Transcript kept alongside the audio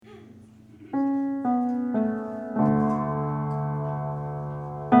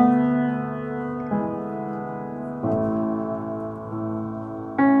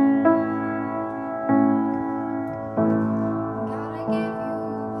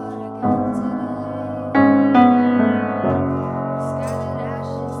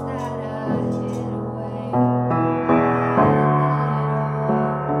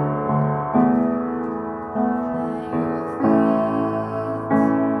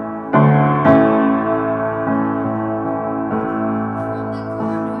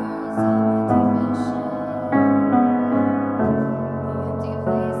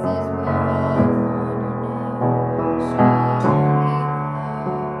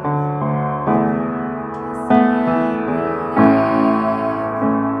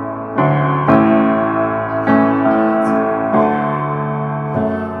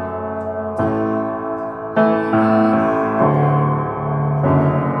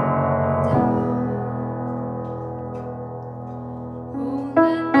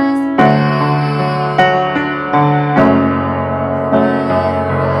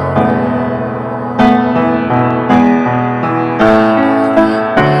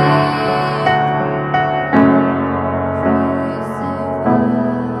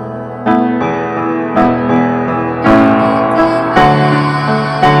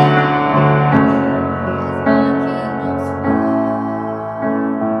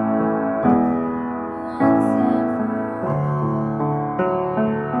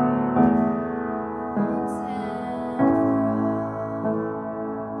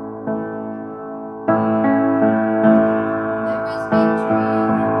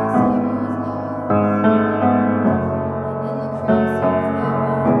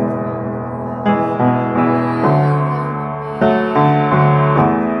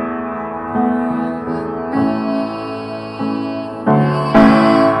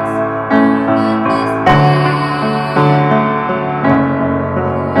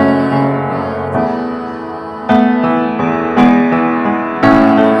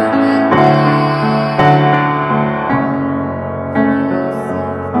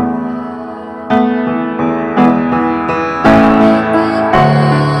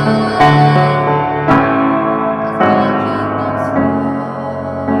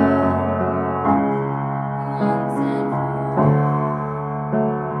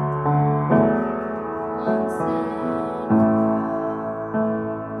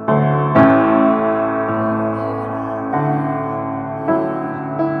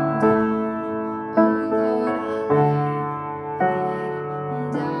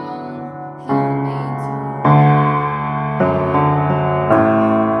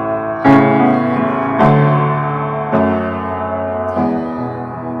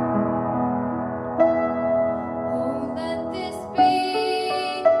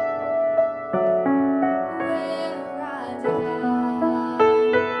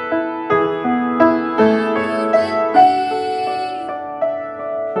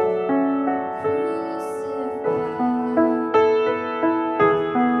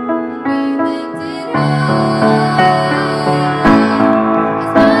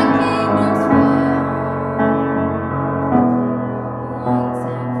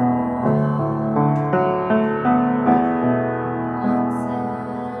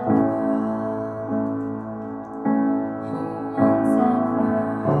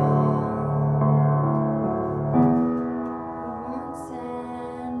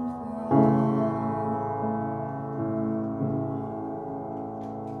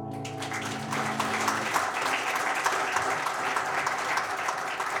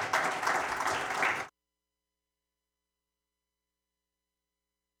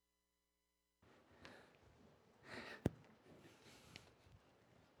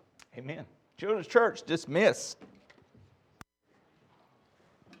Amen. Children's Church dismissed.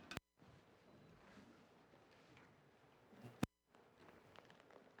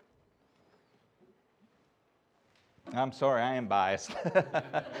 I'm sorry, I am biased.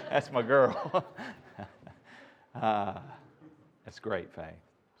 That's my girl. That's great, Faye.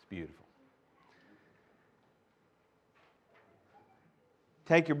 It's beautiful.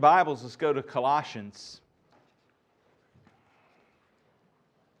 Take your Bibles, let's go to Colossians.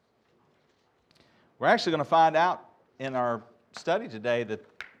 We're actually going to find out in our study today that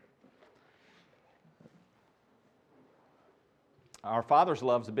our Father's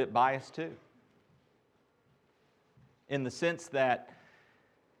love is a bit biased too. In the sense that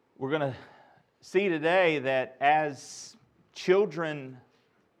we're going to see today that as children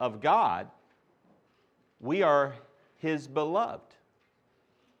of God, we are His beloved.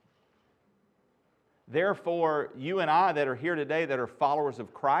 Therefore, you and I that are here today that are followers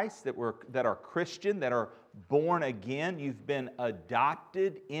of Christ, that are Christian, that are born again, you've been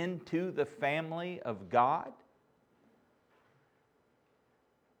adopted into the family of God.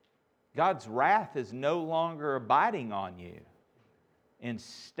 God's wrath is no longer abiding on you.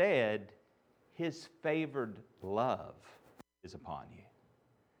 Instead, His favored love is upon you.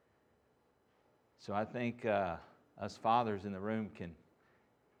 So I think us fathers in the room can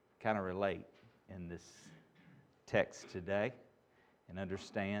kind of relate in this text today and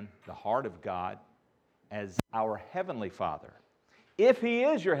understand the heart of God as our Heavenly Father. If He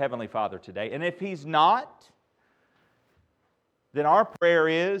is your Heavenly Father today, and if He's not, then our prayer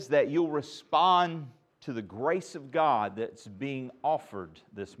is that you'll respond to the grace of God that's being offered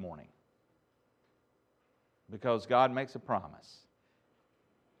this morning. Because God makes a promise.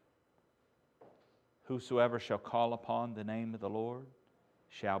 Whosoever shall call upon the name of the Lord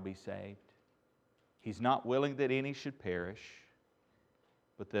shall be saved. He's not willing that any should perish,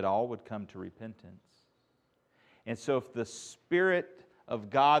 but that all would come to repentance. And so if the Spirit of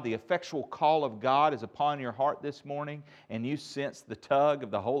God, the effectual call of God is upon your heart this morning, and you sense the tug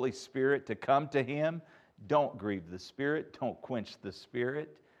of the Holy Spirit to come to Him, don't grieve the Spirit, don't quench the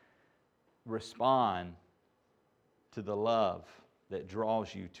Spirit. Respond to the love that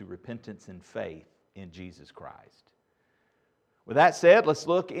draws you to repentance and faith in Jesus Christ. With that said, let's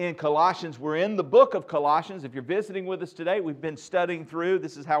look in Colossians. We're in the book of Colossians. If you're visiting with us today, we've been studying through.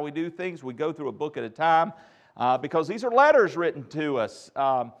 This is how we do things. We go through a book at a time because these are letters written to us.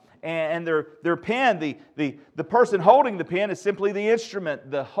 And they're penned. The person holding the pen is simply the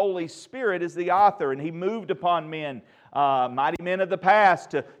instrument. The Holy Spirit is the author, and He moved upon men, mighty men of the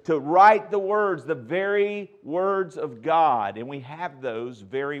past, to write the words, the very words of God. And we have those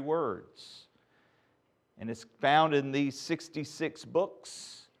very words. And it's found in these 66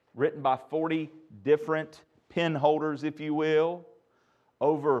 books, written by 40 different pen holders, if you will,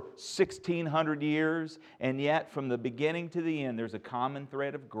 over 1,600 years. And yet, from the beginning to the end, there's a common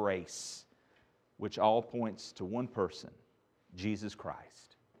thread of grace, which all points to one person, Jesus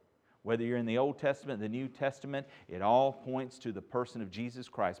Christ. Whether you're in the Old Testament, the New Testament, it all points to the person of Jesus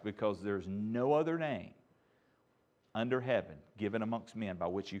Christ, because there's no other name under heaven given amongst men by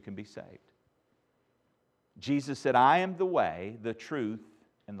which you can be saved. Jesus said, I am the way, the truth,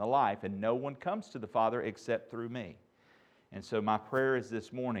 and the life, and no one comes to the Father except through me. And so my prayer is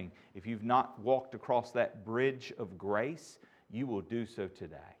this morning, if you've not walked across that bridge of grace, you will do so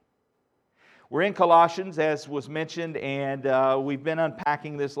today. We're in Colossians, as was mentioned, and we've been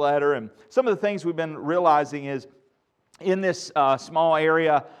unpacking this letter. And some of the things we've been realizing is, in this small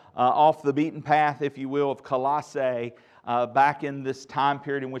area off the beaten path, if you will, of Colossae, back in this time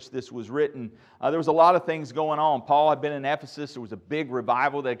period in which this was written, there was a lot of things going on. Paul had been in Ephesus. There was a big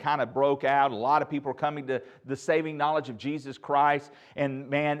revival that kind of broke out. A lot of people were coming to the saving knowledge of Jesus Christ. And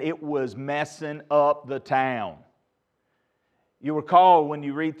man, it was messing up the town. You recall when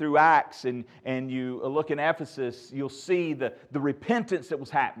you read through Acts and you look in Ephesus, you'll see the repentance that was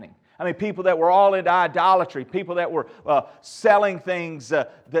happening. I mean, people that were all into idolatry, people that were selling things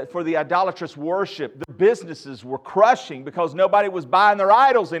that for the idolatrous worship. Their businesses were crushing because nobody was buying their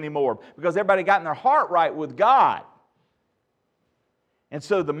idols anymore, because everybody got in their heart right with God. And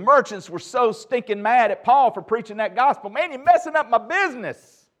so the merchants were so stinking mad at Paul for preaching that gospel. Man, you're messing up my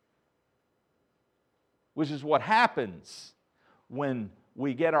business. Which is what happens when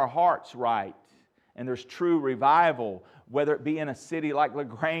we get our hearts right and there's true revival, whether it be in a city like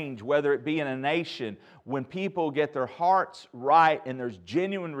LaGrange, whether it be in a nation. When people get their hearts right and there's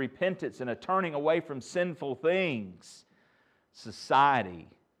genuine repentance and a turning away from sinful things, society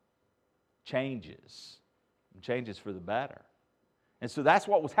changes. It changes for the better. And so that's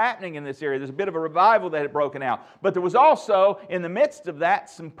what was happening in this area. There's a bit of a revival that had broken out. But there was also, in the midst of that,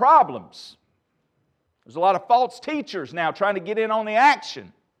 some problems. There's a lot of false teachers now trying to get in on the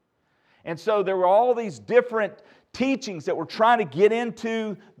action. And so there were all these different teachings that were trying to get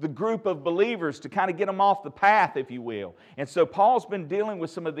into the group of believers to kind of get them off the path, if you will. And so Paul's been dealing with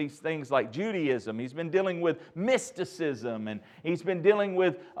some of these things like Judaism. He's been dealing with mysticism, and he's been dealing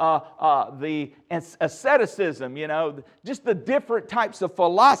with the asceticism, just the different types of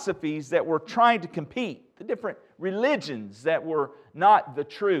philosophies that were trying to compete, the different religions that were not the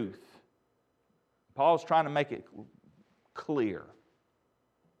truth. Paul's trying to make it clear.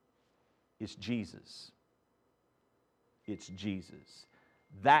 It's Jesus. It's Jesus.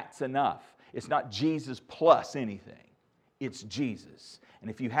 That's enough. It's not Jesus plus anything. It's Jesus. And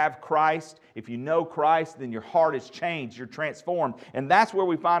if you have Christ, if you know Christ, then your heart is changed. You're transformed. And that's where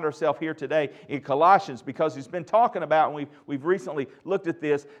we find ourselves here today in Colossians, because he's been talking about, and we've recently looked at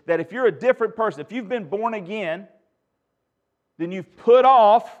this, that if you're a different person, if you've been born again, then you've put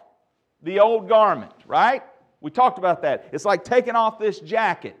off the old garment, right? We talked about that. It's like taking off this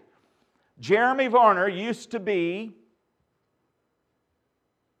jacket. Jeremy Varner used to be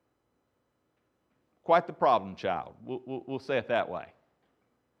quite the problem child. We'll say it that way.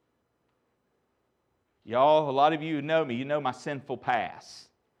 Y'all, a lot of you who know me, you know my sinful past.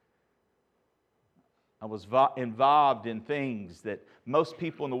 I was involved in things that most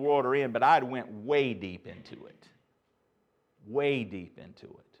people in the world are in, but I went way deep into it. Way deep into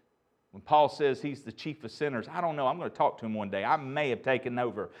it. When Paul says he's the chief of sinners, I don't know. I'm going to talk to him one day. I may have taken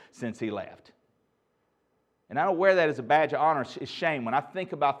over since he left. And I don't wear that as a badge of honor. It's shame. When I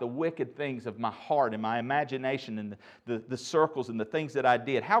think about the wicked things of my heart and my imagination and the circles and the things that I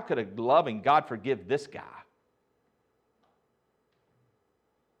did, how could a loving God forgive this guy?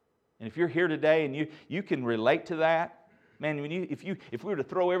 And if you're here today and you can relate to that, man, if we were to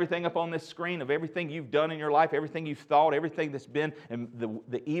throw everything up on this screen of everything you've done in your life, everything you've thought, everything that's been and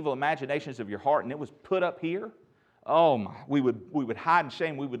the evil imaginations of your heart, and it was put up here, oh my, we would hide in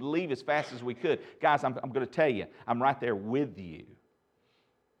shame. We would leave as fast as we could. Guys, I'm going to tell you, I'm right there with you.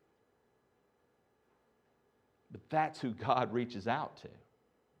 But that's who God reaches out to.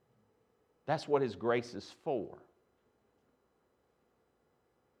 That's what His grace is for.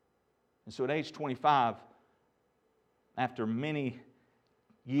 And so at age 25, after many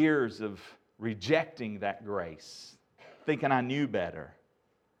years of rejecting that grace, thinking I knew better,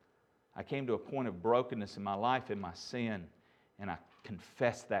 I came to a point of brokenness in my life, in my sin, and I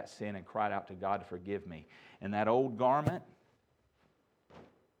confessed that sin and cried out to God to forgive me. And that old garment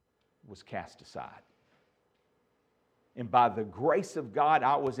was cast aside. And by the grace of God,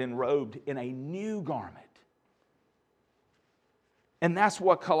 I was enrobed in a new garment. And that's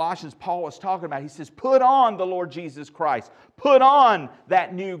what Colossians Paul is talking about. He says, put on the Lord Jesus Christ. Put on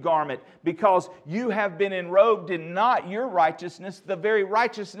that new garment, because you have been enrobed in not your righteousness, the very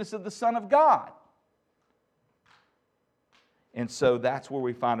righteousness of the Son of God. And so that's where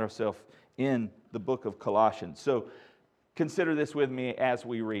we find ourselves in the book of Colossians. So consider this with me as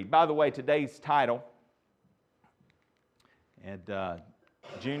we read. By the way, today's title, and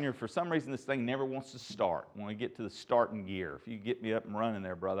Junior, for some reason this thing never wants to start. I want to get to the starting gear. If you get me up and running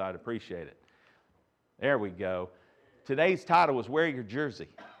there, brother, I'd appreciate it. There we go. Today's title was Wear Your Jersey.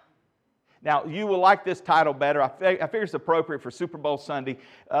 Now, you will like this title better. I figure it's appropriate for Super Bowl Sunday.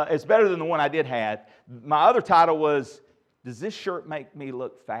 It's better than the one I did have. My other title was, Does This Shirt Make Me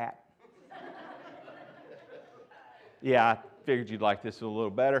Look Fat? Yeah, I figured you'd like this a little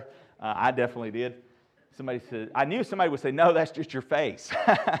better. I definitely did. Somebody said, I knew somebody would say, no, that's just your face.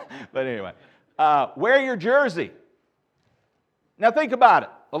 But anyway, wear your jersey. Now think about it.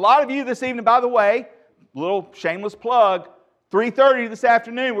 A lot of you this evening, by the way, little shameless plug, 3:30 this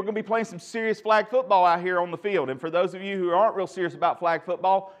afternoon, we're going to be playing some serious flag football out here on the field. And for those of you who aren't real serious about flag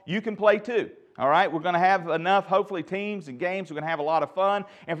football, you can play too. All right, we're going to have enough, hopefully, teams and games. We're going to have a lot of fun.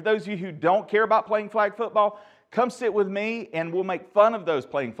 And for those of you who don't care about playing flag football, come sit with me and we'll make fun of those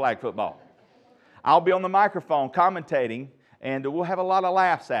playing flag football. I'll be on the microphone commentating, and we'll have a lot of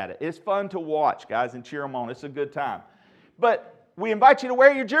laughs at it. It's fun to watch, guys, and cheer them on. It's a good time. But we invite you to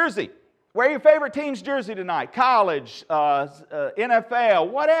wear your jersey. Wear your favorite team's jersey tonight. College, NFL,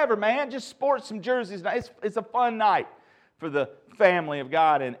 whatever, man. Just sport some jerseys. It's a fun night for the family of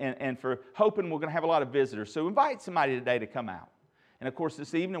God and for hoping we're going to have a lot of visitors. So invite somebody today to come out. And, of course,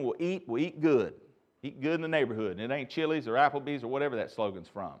 this evening we'll eat good. Eat good in the neighborhood. And it ain't Chili's or Applebee's or whatever that slogan's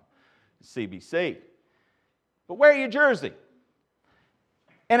from. CBC. But wear your jersey.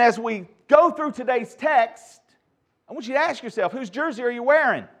 And as we go through today's text, I want you to ask yourself, whose jersey are you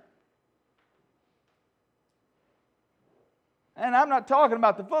wearing? And I'm not talking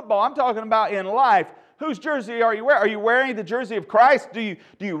about the football. I'm talking about in life. Whose jersey are you wearing? Are you wearing the jersey of Christ? Do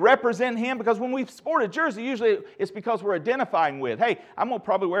you represent Him? Because when we sport a jersey, usually it's because we're identifying with. Hey, I'm going to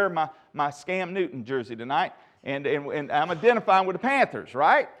probably wear my Scam Newton jersey tonight, and I'm identifying with the Panthers,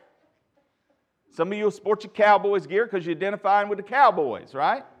 right? Some of you will sport your Cowboys gear because you're identifying with the Cowboys,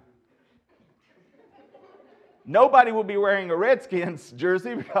 right? Nobody will be wearing a Redskins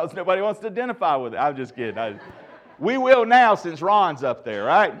jersey because nobody wants to identify with it. I'm just kidding. We will now since Ron's up there,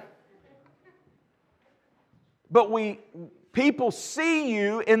 right? But people see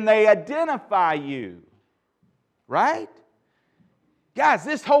you and they identify you, right? Guys,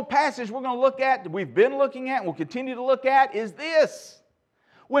 this whole passage we're going to look at, we've been looking at, and we'll continue to look at, is this.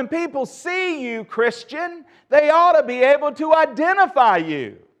 When people see you, Christian, they ought to be able to identify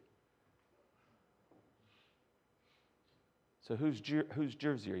you. So whose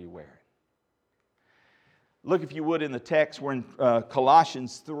jersey are you wearing? Look, if you would, in the text. We're in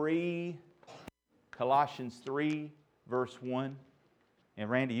Colossians 3, verse 1. And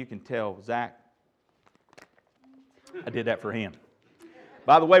Randy, you can tell Zach, I did that for him.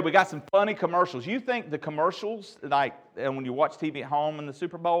 By the way, we got some funny commercials. You think the commercials, like when you watch TV at home in the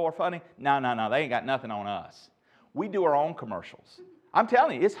Super Bowl, are funny? No, they ain't got nothing on us. We do our own commercials. I'm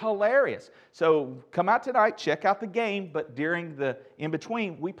telling you, it's hilarious. So come out tonight, check out the game, but during the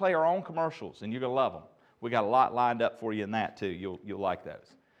in-between, we play our own commercials, and you're going to love them. We got a lot lined up for you in that, too. You'll like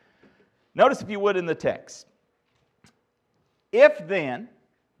those. Notice, if you would, in the text. If then,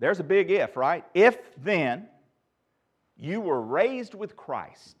 there's a big if, right? If then you were raised with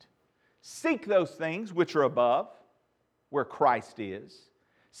Christ, seek those things which are above, where Christ is,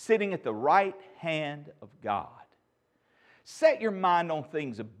 sitting at the right hand of God. Set your mind on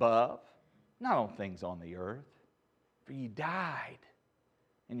things above, not on things on the earth. For you died,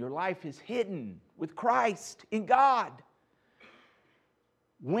 and your life is hidden with Christ in God.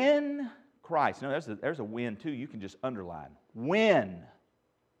 When Christ, no, there's a when too, you can just underline. When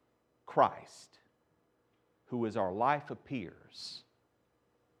Christ, who is our life, appears.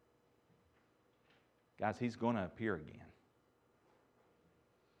 Guys, He's going to appear again.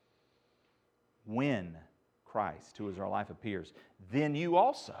 When Christ, who is our life, appears, then you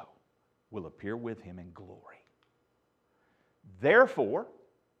also will appear with Him in glory. Therefore,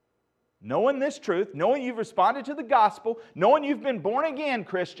 knowing this truth, knowing you've responded to the gospel, knowing you've been born again,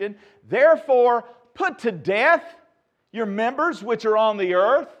 Christian, therefore put to death your members which are on the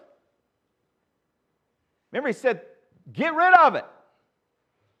earth. Remember, He said, get rid of it.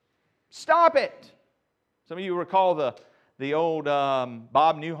 Stop it. Some of you recall the old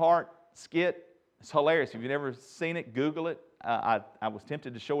Bob Newhart skit. It's hilarious. If you've never seen it, Google it. I was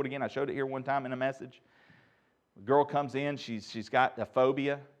tempted to show it again. I showed it here one time in a message. A girl comes in. She's got a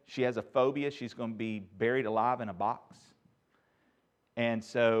phobia. She has a phobia. She's going to be buried alive in a box. And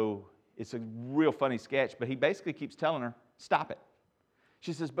so it's a real funny sketch, but he basically keeps telling her, stop it.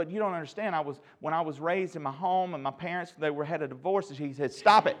 She says, but you don't understand. When I was raised in my home and my parents, had a divorce, and he said,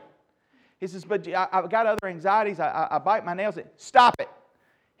 stop it. He says, but I've got other anxieties. I bite my nails. Stop it.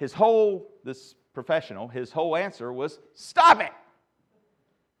 This professional, his whole answer was, stop it.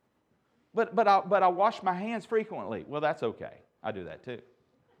 But I wash my hands frequently. Well, that's okay. I do that too.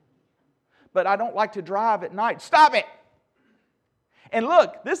 But I don't like to drive at night. Stop it. And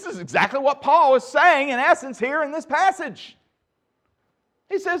look, this is exactly what Paul is saying in essence here in this passage.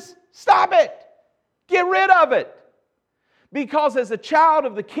 He says, stop it. Get rid of it. Because as a child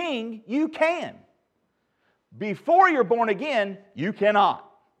of the King, you can. Before you're born again, you cannot.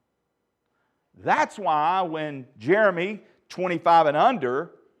 That's why when Jeremy, 25 and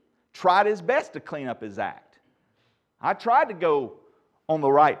under, tried his best to clean up his act. I tried to go on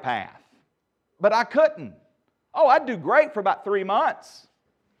the right path, but I couldn't. Oh, I'd do great for about 3 months,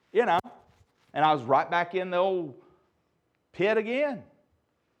 and I was right back in the old pit again.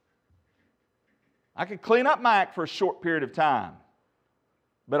 I could clean up my act for a short period of time,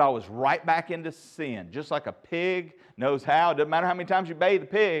 but I was right back into sin, just like a pig knows how. It doesn't matter how many times you bathe the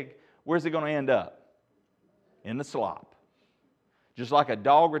pig, where's it going to end up? In the slop. Just like a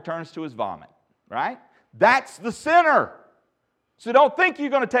dog returns to his vomit, right? That's the sinner. So don't think you're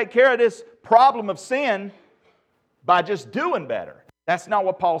going to take care of this problem of sin by just doing better. That's not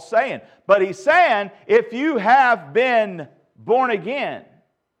what Paul's saying. But he's saying, if you have been born again,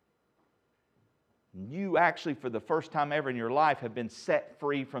 you actually, for the first time ever in your life, have been set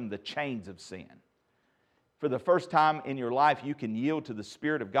free from the chains of sin. For the first time in your life, you can yield to the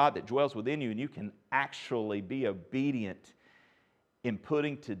Spirit of God that dwells within you, and you can actually be obedient in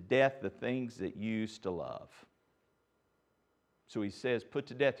putting to death the things that you used to love. So he says, put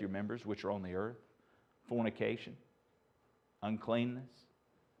to death your members which are on the earth: fornication, uncleanness,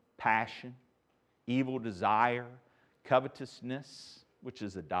 passion, evil desire, covetousness, which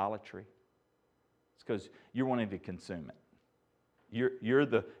is idolatry. It's because you're wanting to consume it. You're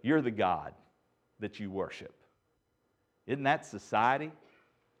the God that you worship. Isn't that society?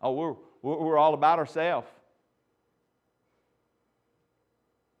 Oh, we're all about ourselves.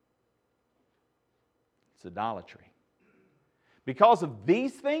 It's idolatry. Because of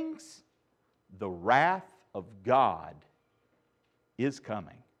these things, the wrath of God is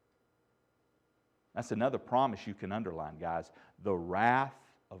coming. That's another promise you can underline, guys. The wrath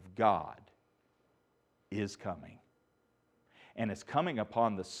of God is coming. And it's coming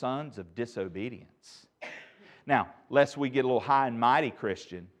upon the sons of disobedience. Now, lest we get a little high and mighty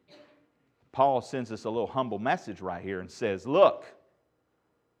Christian, Paul sends us a little humble message right here and says, look,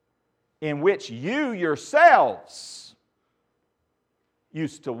 in which you yourselves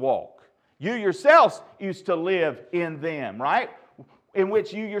used to walk. You yourselves used to live in them, right? In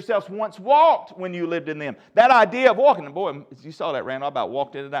which you yourselves once walked when you lived in them. That idea of walking, and boy, you saw that, Randall, I about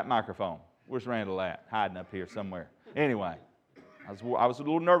walked into that microphone. Where's Randall at? Hiding up here somewhere. Anyway, I was a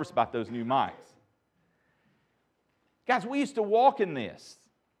little nervous about those new mics. Guys, we used to walk in this.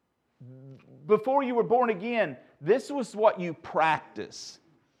 Before you were born again, this was what you practice.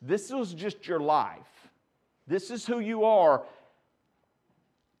 This was just your life. This is who you are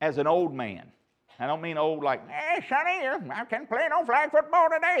as an old man. I don't mean old like, hey, Sonny, I can't play no flag football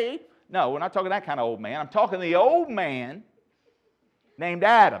today. No, we're not talking that kind of old man. I'm talking the old man named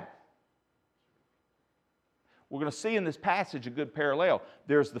Adam. We're going to see in this passage a good parallel.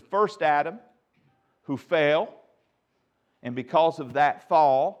 There's the first Adam who fell, and because of that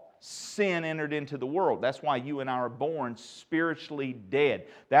fall, sin entered into the world. That's why you and I are born spiritually dead.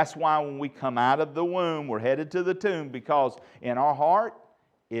 That's why when we come out of the womb, we're headed to the tomb, because in our heart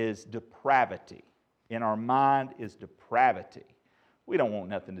is depravity. In our mind is depravity. We don't want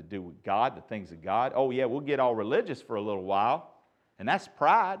nothing to do with God, the things of God. Oh yeah, we'll get all religious for a little while, and that's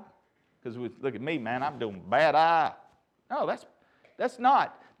pride. Because look at me, man, I'm doing bad. No, that's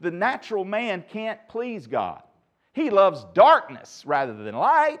not. The natural man can't please God. He loves darkness rather than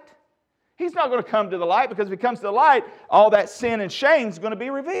light. He's not going to come to the light, because if he comes to the light, all that sin and shame is going to be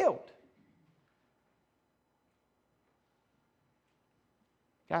revealed.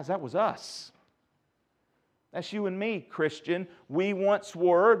 Guys, that was us. That's you and me, Christian. We once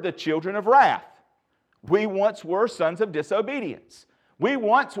were the children of wrath. We once were sons of disobedience. We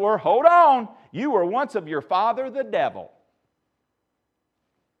once were, hold on, you were once of your father, the devil.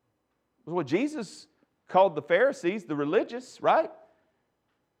 That's what Jesus called the Pharisees, the religious, right?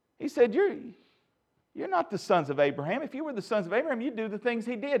 He said, you're not the sons of Abraham. If you were the sons of Abraham, you'd do the things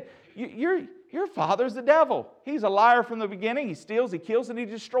he did. Your father's the devil. He's a liar from the beginning. He steals, he kills, and he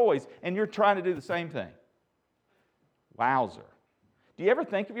destroys. And you're trying to do the same thing. Wowzer. Do you ever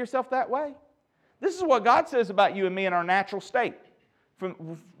think of yourself that way? This is what God says about you and me in our natural state.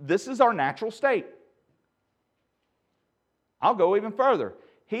 This is our natural state. I'll go even further.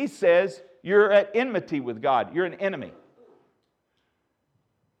 He says you're at enmity with God. You're an enemy.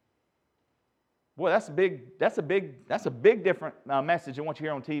 Boy, that's a big different message than what you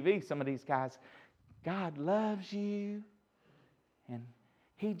hear on TV. Some of these guys, God loves you, and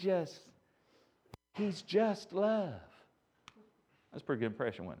He's just love. That's a pretty good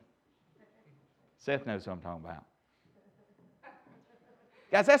impression, wasn't it? Seth knows what I'm talking about.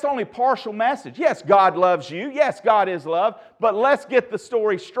 Guys, that's only partial message. Yes, God loves you. Yes, God is love. But let's get the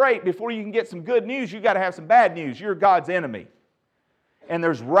story straight. Before you can get some good news, you've got to have some bad news. You're God's enemy. And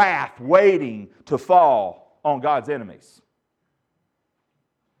there's wrath waiting to fall on God's enemies.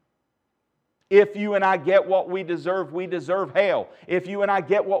 If you and I get what we deserve hell. If you and I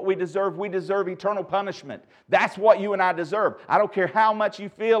get what we deserve eternal punishment. That's what you and I deserve. I don't care how much you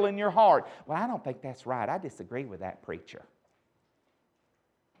feel in your heart. Well, I don't think that's right. I disagree with that preacher.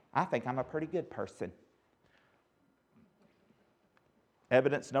 I think I'm a pretty good person.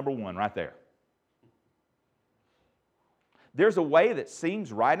 Evidence number one right there. There's a way that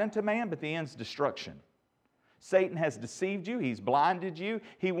seems right unto man, but the end's destruction. Satan has deceived you. He's blinded you.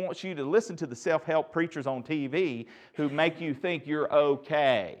 He wants you to listen to the self-help preachers on TV who make you think you're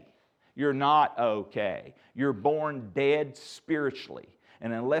okay. You're not okay. You're born dead spiritually.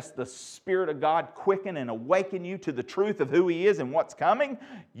 And unless the Spirit of God quicken and awaken you to the truth of who He is and what's coming,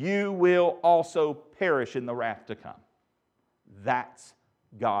 you will also perish in the wrath to come. That's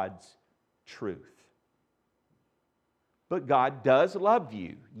God's truth. But God does love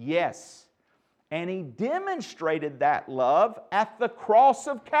you, yes. And He demonstrated that love at the cross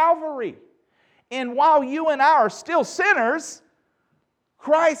of Calvary. And while you and I are still sinners,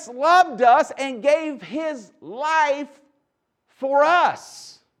 Christ loved us and gave His life for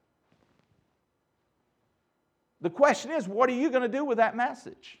us. The question is, what are you going to do with that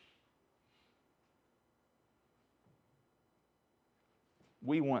message?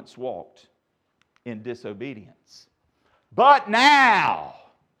 We once walked in disobedience. But now,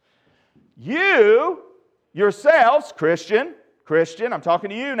 you yourselves, Christian, I'm talking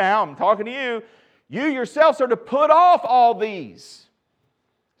to you now, I'm talking to you. You yourselves are to put off all these.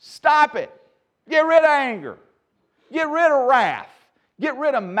 Stop it. Get rid of anger. Get rid of wrath. Get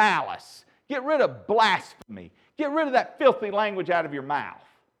rid of malice. Get rid of blasphemy. Get rid of that filthy language out of your mouth.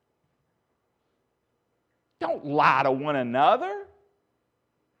 Don't lie to one another.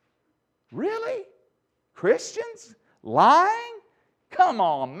 Really? Christians? Lying? Come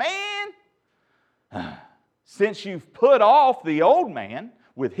on, man. Since you've put off the old man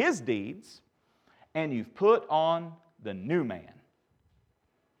with his deeds, and you've put on the new man.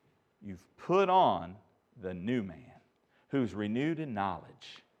 You've put on the new man, who's renewed in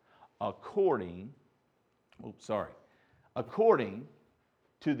knowledge, according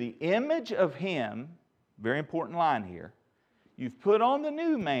to the image of him, very important line here, you've put on the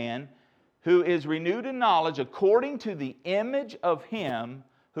new man, who is renewed in knowledge according to the image of him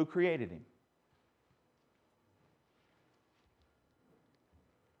who created him.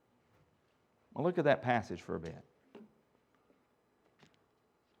 Well, look at that passage for a bit.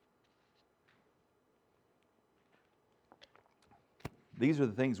 These are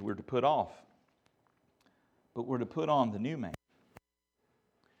the things we're to put off. But we're to put on the new man.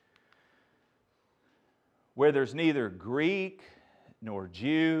 Where there's neither Greek nor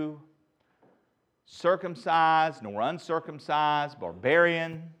Jew, circumcised nor uncircumcised,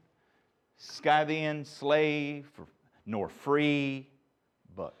 barbarian, Scythian, slave, nor free,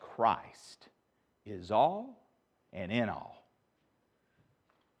 but Christ is all and in all.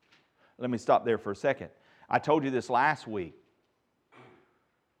 Let me stop there for a second. I told you this last week.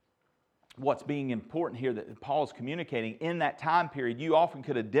 What's being important here that Paul's communicating, in that time period, you often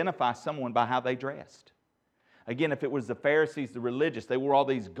could identify someone by how they dressed. Again, if it was the Pharisees, the religious, they wore all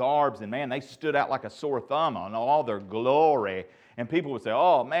these garbs, and man, they stood out like a sore thumb on all their glory. And people would say,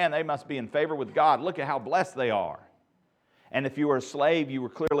 oh man, they must be in favor with God. Look at how blessed they are. And if you were a slave, you were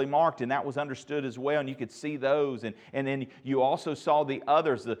clearly marked, and that was understood as well, and you could see those. And then you also saw the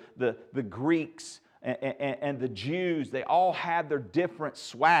others, the Greeks and the Jews. They all had their different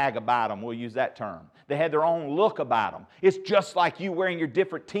swag about them, we'll use that term. They had their own look about them. It's just like you wearing your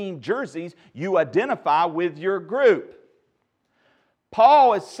different team jerseys, you identify with your group.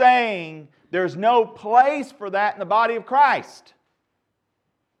 Paul is saying there's no place for that in the body of Christ.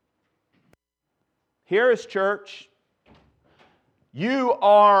 Here is church. You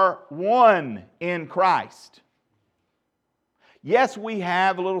are one in Christ. Yes, we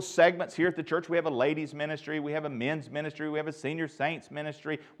have little segments here at the church. We have a ladies' ministry. We have a men's ministry. We have a senior saints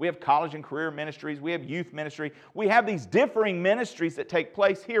ministry. We have college and career ministries. We have youth ministry. We have these differing ministries that take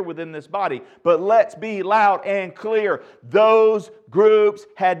place here within this body. But let's be loud and clear. Those groups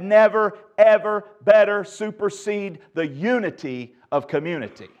had never, ever better supersede the unity of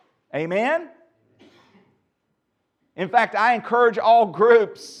community. Amen? In fact, I encourage all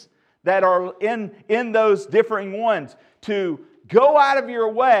groups that are in those differing ones to go out of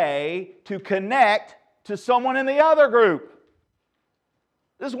your way to connect to someone in the other group.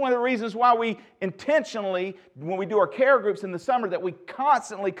 This is one of the reasons why we intentionally, when we do our care groups in the summer, that we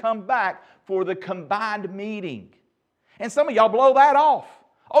constantly come back for the combined meeting. And some of y'all blow that off.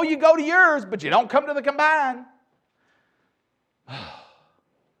 Oh, you go to yours, but you don't come to the combined.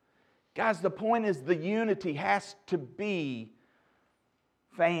 Guys, the point is the unity has to be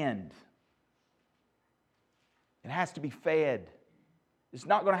fanned. It has to be fed. It's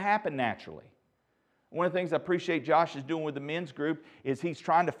not going to happen naturally. One of the things I appreciate Josh is doing with the men's group is he's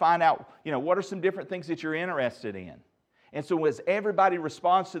trying to find out, what are some different things that you're interested in. And so as everybody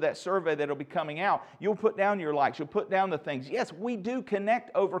responds to that survey that will be coming out, you'll put down your likes, you'll put down the things. Yes, we do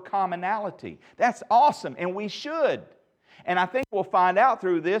connect over commonality. That's awesome, and we should. And I think we'll find out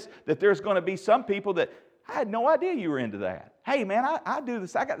through this that there's going to be some people that, I had no idea you were into that. Hey man, I do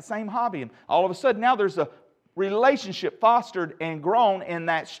this, I got the same hobby. And all of a sudden now there's a relationship fostered and grown, and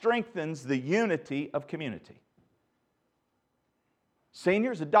that strengthens the unity of community.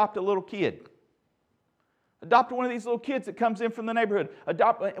 Seniors, adopt a little kid. Adopt one of these little kids that comes in from the neighborhood.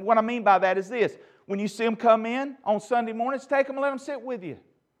 What I mean by that is this. When you see them come in on Sunday mornings, take them and let them sit with you.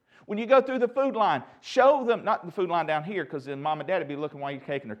 When you go through the food line, show them, not the food line down here, because then mom and dad would be looking while you're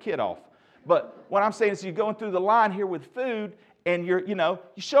taking their kid off. But what I'm saying is you're going through the line here with food, And you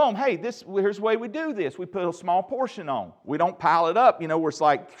show them, hey, here's the way we do this. We put a small portion on. We don't pile it up, where it's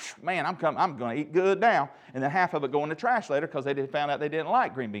like, man, I'm going to eat good now. And then half of it go in the trash later because they found out they didn't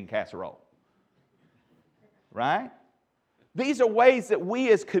like green bean casserole. Right? These are ways that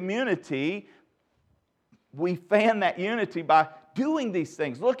we as community, we fan that unity by doing these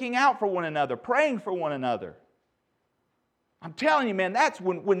things, looking out for one another, praying for one another. I'm telling you, man, that's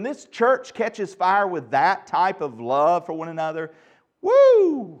when this church catches fire with that type of love for one another,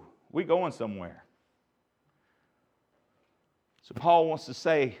 woo, we going somewhere. So Paul wants to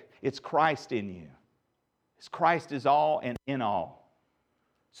say, it's Christ in you. It's Christ is all and in all.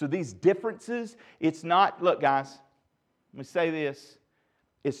 So these differences, it's not, look guys, let me say this,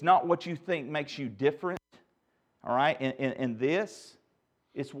 it's not what you think makes you different, all right, in this.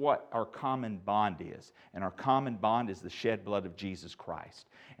 It's what our common bond is. And our common bond is the shed blood of Jesus Christ.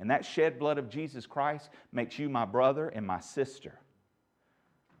 And that shed blood of Jesus Christ makes you my brother and my sister.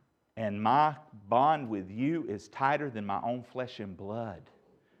 And my bond with you is tighter than my own flesh and blood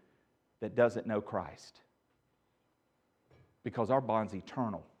that doesn't know Christ. Because our bond's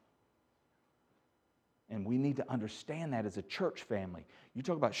eternal. And we need to understand that as a church family. You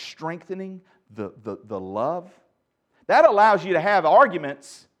talk about strengthening the love. That allows you to have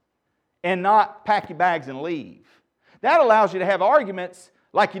arguments and not pack your bags and leave. That allows you to have arguments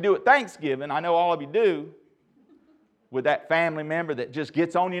like you do at Thanksgiving. I know all of you do. With that family member that just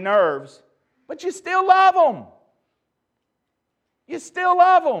gets on your nerves. But you still love them. You still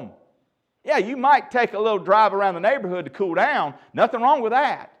love them. Yeah, you might take a little drive around the neighborhood to cool down. Nothing wrong with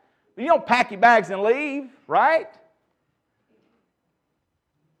that. But you don't pack your bags and leave, right?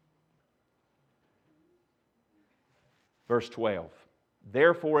 Verse 12,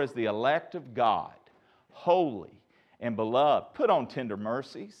 therefore as the elect of God, holy and beloved, put on tender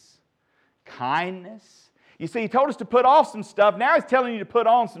mercies, kindness. You see, He told us to put off some stuff. Now He's telling you to put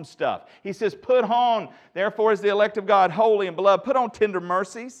on some stuff. He says, put on, therefore as the elect of God, holy and beloved, put on tender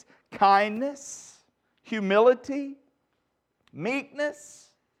mercies, kindness, humility,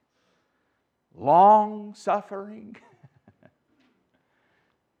 meekness, long-suffering,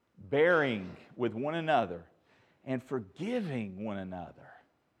 bearing with one another, and forgiving one another.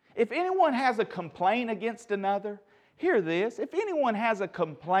 If anyone has a complaint against another, hear this. If anyone has a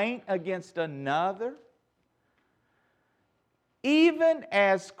complaint against another, even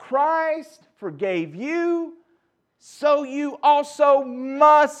as Christ forgave you, so you also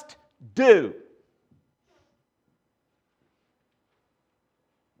must do.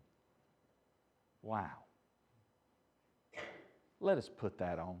 Wow. Let us put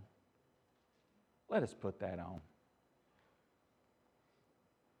that on. Let us put that on.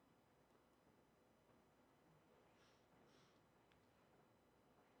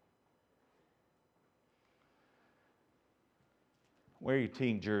 Wear your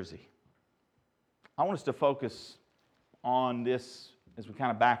team jersey. I want us to focus on this as we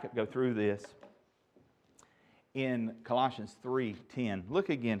kind of go through this in Colossians 3:10. Look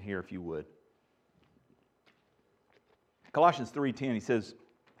again here if you would. Colossians 3:10, he says,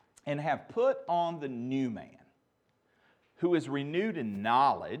 and have put on the new man, who is renewed in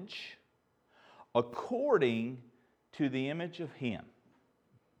knowledge according to the image of Him.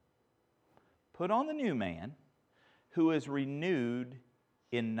 Put on the new man, who is renewed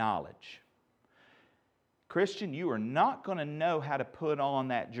in knowledge. Christian, you are not going to know how to put on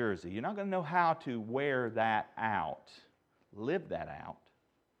that jersey. You're not going to know how to wear that out, live that out,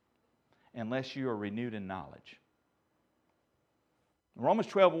 unless you are renewed in knowledge. Romans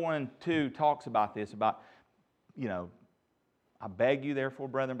 12:1 and 2 talks about this, about, I beg you therefore,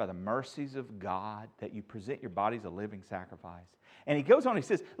 brethren, by the mercies of God, that you present your bodies a living sacrifice. And he goes on, he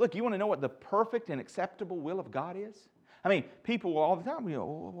says, look, you want to know what the perfect and acceptable will of God is? I mean, people all the time,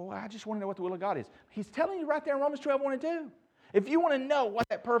 I just want to know what the will of God is. He's telling you right there in Romans 12:1 and 2. If you want to know what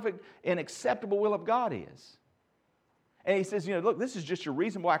that perfect and acceptable will of God is. And he says, look, this is just your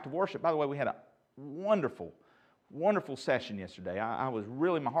reasonable act of worship. By the way, we had a wonderful session yesterday.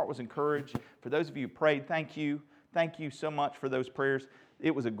 My heart was encouraged. For those of you who prayed, thank you. Thank you so much for those prayers.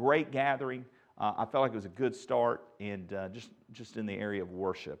 It was a great gathering. I felt like it was a good start, and just in the area of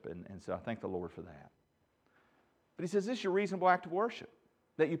worship. And so I thank the Lord for that. But he says, this is your reasonable act of worship,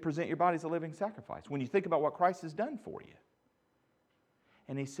 that you present your body as a living sacrifice when you think about what Christ has done for you.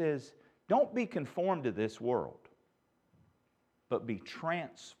 And he says, don't be conformed to this world, but be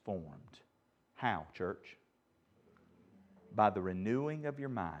transformed. How, church? By the renewing of your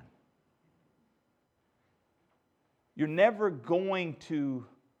mind. You're never going to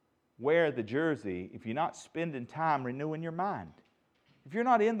wear the jersey if you're not spending time renewing your mind. if you're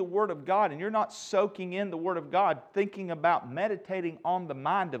not in the Word of God and you're not soaking in the Word of God, thinking about meditating on the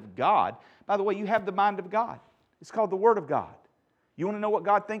mind of God, by the way, you have the mind of God. It's called the Word of God. You want to know what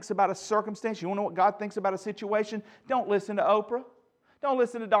God thinks about a circumstance? You want to know what God thinks about a situation? Don't listen to Oprah. Don't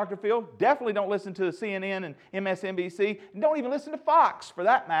listen to Dr. Phil. Definitely don't listen to CNN and MSNBC. And don't even listen to Fox, for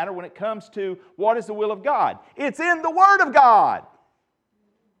that matter, when it comes to what is the will of God. It's in the Word of God.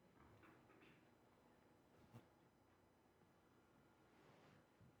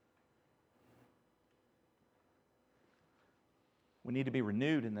 We need to be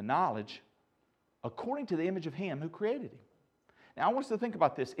renewed in the knowledge according to the image of Him who created Him. Now, I want us to think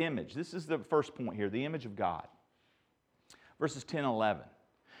about this image. This is the first point here, the image of God. Verses 10 and 11.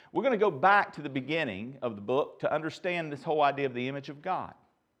 We're going to go back to the beginning of the book to understand this whole idea of the image of God.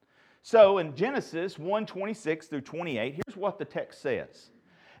 So, in Genesis 1:26 through 28, here's what the text says.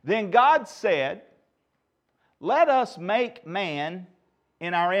 Then God said, "Let us make man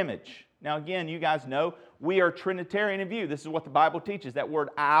in our image." Now, again, you guys know we are Trinitarian in view. This is what the Bible teaches. That word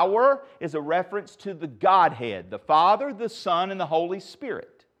 "our" is a reference to the Godhead, the Father, the Son, and the Holy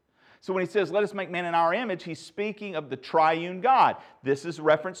Spirit. So when He says, "Let us make man in our image," He's speaking of the triune God. This is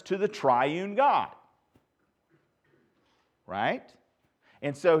reference to the triune God. Right?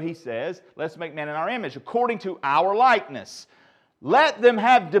 And so He says, "Let's make man in our image, according to our likeness. Let them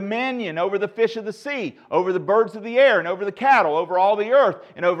have dominion over the fish of the sea, over the birds of the air, and over the cattle, over all the earth,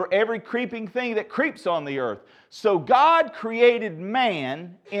 and over every creeping thing that creeps on the earth." So God created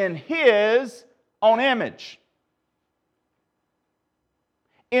man in His own image.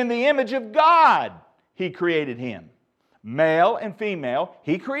 In the image of God, He created him. Male and female,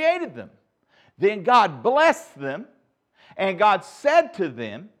 He created them. Then God blessed them, and God said to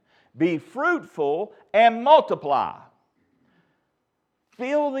them, "Be fruitful and multiply.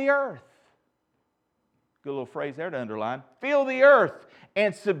 Fill the earth." Good little phrase there to underline. Fill the earth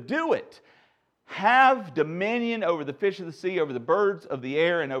and subdue it. Have dominion over the fish of the sea, over the birds of the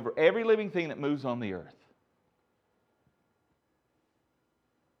air, and over every living thing that moves on the earth.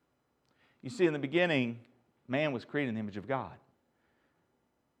 You see, in the beginning, man was created in the image of God.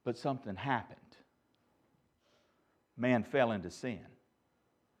 But something happened. Man fell into sin.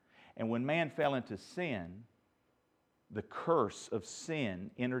 And when man fell into sin, the curse of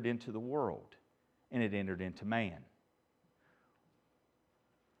sin entered into the world, and it entered into man.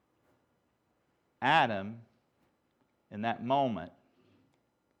 Adam, in that moment,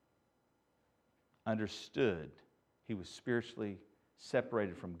 understood he was spiritually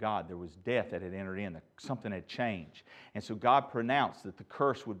separated from God. There was death that had entered in. Something had changed. And so God pronounced that the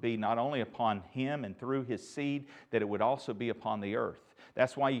curse would be not only upon him and through his seed, that it would also be upon the earth.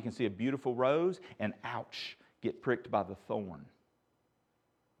 That's why you can see a beautiful rose and ouch, get pricked by the thorn.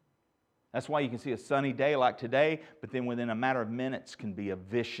 That's why you can see a sunny day like today, but then within a matter of minutes can be a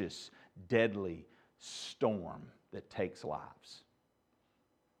vicious, deadly storm that takes lives.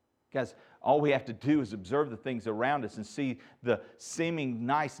 Guys, all we have to do is observe the things around us and see the seeming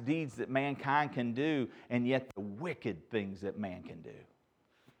nice deeds that mankind can do, and yet the wicked things that man can do.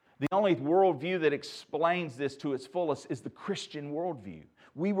 The only worldview that explains this to its fullest is the Christian worldview.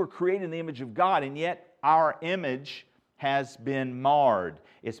 We were created in the image of God, and yet our image has been marred.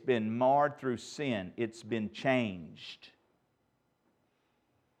 It's been marred through sin. It's been changed.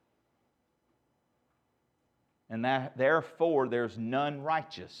 And therefore, there's none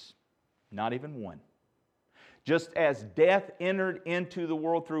righteous. Not even one. Just as death entered into the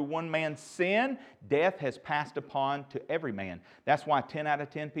world through one man's sin, death has passed upon to every man. That's why 10 out of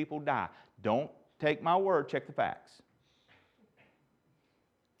 10 people die. Don't take my word, check the facts.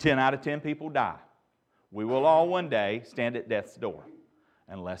 10 out of 10 people die. We will all one day stand at death's door,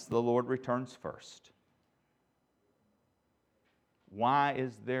 unless the Lord returns first. Why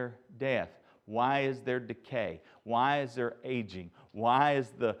is there death? Why is there decay? Why is there aging? Why is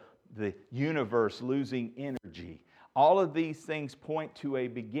the universe losing energy? All of these things point to a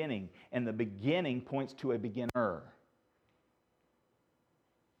beginning, and the beginning points to a beginner.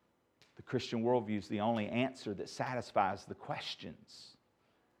 The Christian worldview is the only answer that satisfies the questions.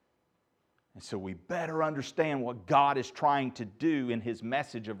 And so we better understand what God is trying to do in His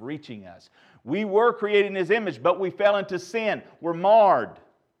message of reaching us. We were created in His image, but we fell into sin. We're marred.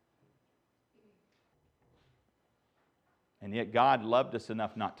 And yet God loved us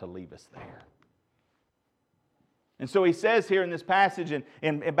enough not to leave us there. And so He says here in this passage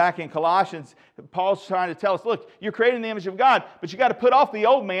and back in Colossians, Paul's trying to tell us, look, you're created in the image of God, but you got to put off the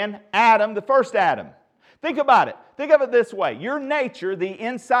old man, Adam, the first Adam. Think about it. Think of it this way. Your nature, the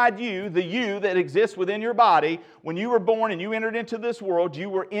inside you, the you that exists within your body, when you were born and you entered into this world, you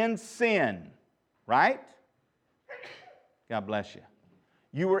were in sin. Right? God bless you.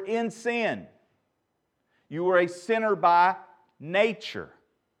 You were in sin. You were a sinner by nature.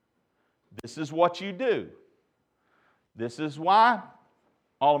 This is what you do. This is why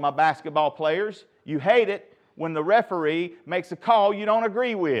all of my basketball players, you hate it when the referee makes a call you don't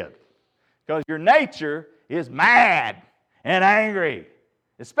agree with. Because your nature is mad and angry.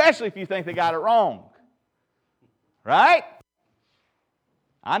 Especially if you think they got it wrong. Right?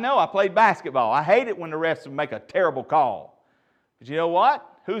 I know, I played basketball. I hate it when the refs make a terrible call. But you know what?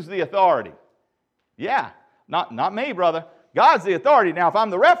 Who's the authority? Yeah, not me, brother. God's the authority. Now, if I'm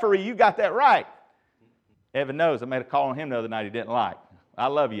the referee, you got that right. Evan knows I made a call on him the other night he didn't like. I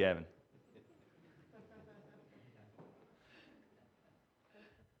love you, Evan.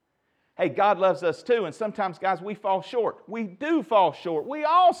 Hey, God loves us too, and sometimes, guys, we fall short. We do fall short. We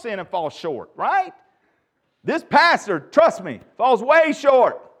all sin and fall short, right? This pastor, trust me, falls way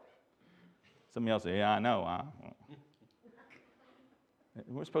short. Some of y'all say, yeah, I know.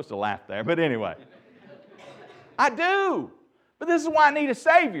 We're supposed to laugh there, but anyway. I do. But this is why I need a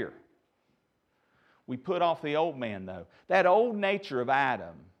Savior. We put off the old man, though. That old nature of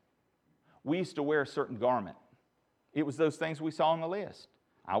Adam, we used to wear a certain garment. It was those things we saw on the list.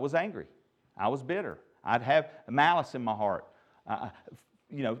 I was angry. I was bitter. I'd have malice in my heart.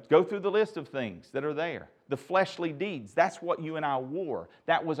 Go through the list of things that are there. The fleshly deeds, that's what you and I wore.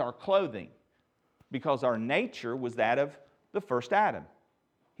 That was our clothing. Because our nature was that of the first Adam.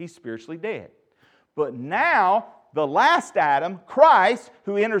 He's spiritually dead. But now, the last Adam, Christ,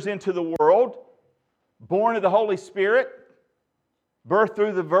 who enters into the world, born of the Holy Spirit, birthed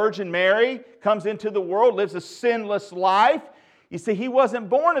through the Virgin Mary, comes into the world, lives a sinless life. You see, He wasn't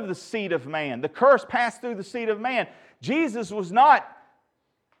born of the seed of man. The curse passed through the seed of man. Jesus was not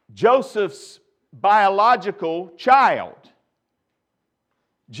Joseph's biological child.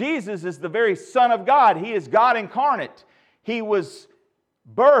 Jesus is the very Son of God. He is God incarnate. He was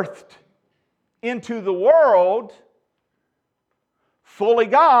birthed into the world fully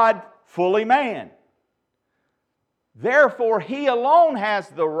God, fully man. Therefore, He alone has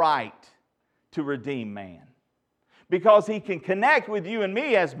the right to redeem man. Because He can connect with you and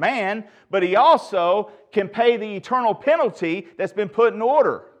me as man, but He also can pay the eternal penalty that's been put in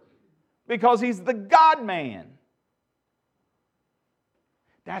order. Because He's the God-man.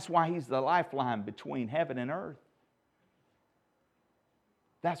 That's why He's the lifeline between heaven and earth.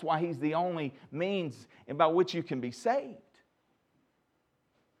 That's why He's the only means by which you can be saved.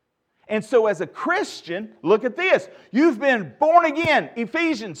 And so as a Christian, look at this. You've been born again.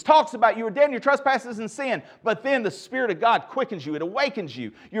 Ephesians talks about you were dead in your trespasses and sin, but then the Spirit of God quickens you. It awakens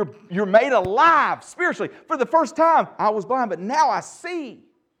you. You're made alive spiritually. For the first time, I was blind, but now I see.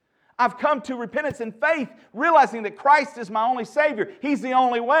 I've come to repentance and faith, realizing that Christ is my only Savior. He's the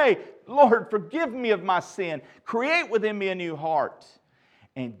only way. Lord, forgive me of my sin. Create within me a new heart.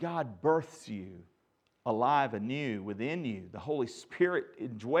 And God births you alive anew within you. The Holy Spirit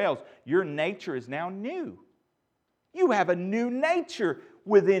indwells. Your nature is now new. You have a new nature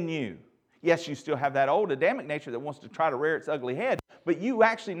within you. Yes, you still have that old Adamic nature that wants to try to rear its ugly head, but you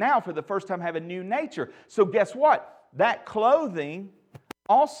actually now for the first time have a new nature. So guess what? That clothing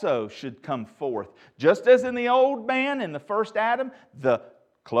also should come forth. Just as in the old man, in the first Adam, the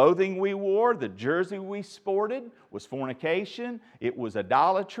clothing we wore, the jersey we sported was fornication, it was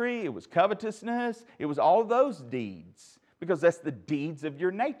idolatry, it was covetousness, it was all those deeds, because that's the deeds of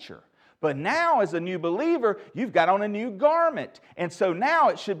your nature. But now as a new believer, you've got on a new garment. And so now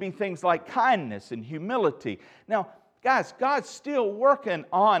it should be things like kindness and humility. Now, guys, God's still working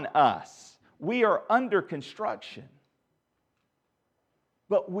on us. We are under construction.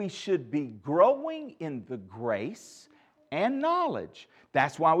 But we should be growing in the grace and knowledge.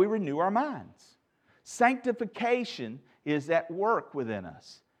 That's why we renew our minds. Sanctification is at work within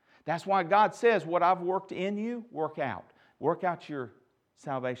us. That's why God says, what I've worked in you, work out. Work out your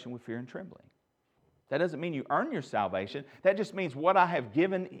salvation with fear and trembling. That doesn't mean you earn your salvation. That just means what I have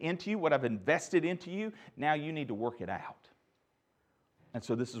given into you, what I've invested into you, now you need to work it out. And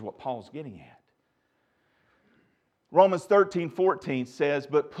so this is what Paul's getting at. Romans 13:14 says,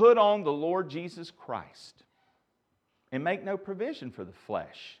 but put on the Lord Jesus Christ and make no provision for the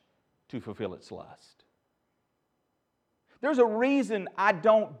flesh to fulfill its lust. There's a reason I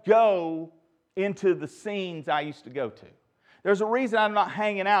don't go into the scenes I used to go to. There's a reason I'm not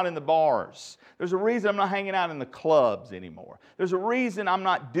hanging out in the bars. There's a reason I'm not hanging out in the clubs anymore. There's a reason I'm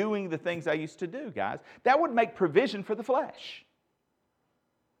not doing the things I used to do, guys. That would make provision for the flesh.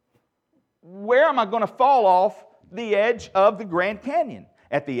 Where am I going to fall off the edge of the Grand Canyon?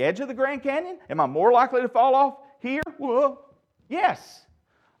 At the edge of the Grand Canyon? Am I more likely to fall off here? Well, yes.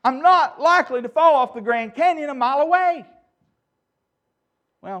 I'm not likely to fall off the Grand Canyon a mile away.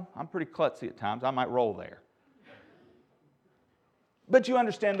 Well, I'm pretty klutzy at times. I might roll there. But you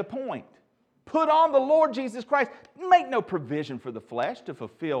understand the point. Put on the Lord Jesus Christ. Make no provision for the flesh to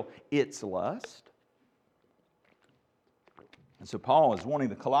fulfill its lust. And so Paul is wanting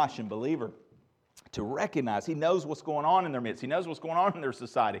the Colossian believer to recognize he knows what's going on in their midst. He knows what's going on in their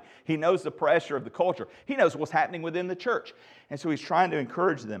society. He knows the pressure of the culture. He knows what's happening within the church. And so he's trying to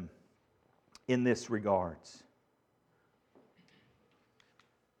encourage them in this regards.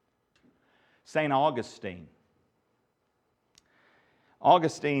 St. Augustine.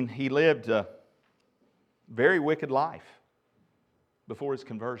 Augustine, he lived a very wicked life before his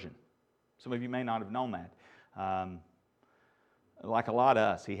conversion. Some of you may not have known that. Like a lot of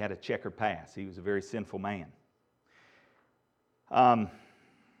us, he had a checkered past. He was a very sinful man.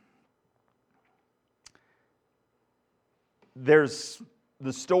 There's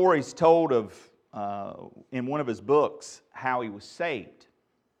the stories told of, in one of his books, how he was saved.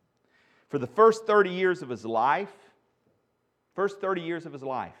 For the first 30 years of his life,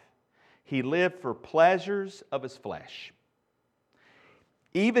 he lived for pleasures of his flesh.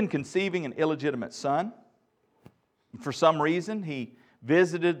 Even conceiving an illegitimate son, for some reason, he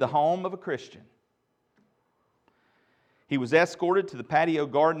visited the home of a Christian. He was escorted to the patio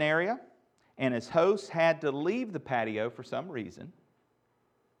garden area, and his host had to leave the patio for some reason.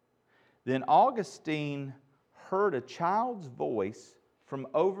 Then Augustine heard a child's voice from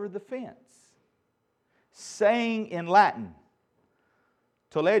over the fence, saying in Latin,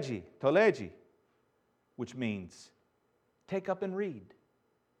 "Tolegi, tolegi," which means, "Take up and read,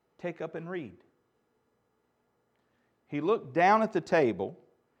 take up and read." He looked down at the table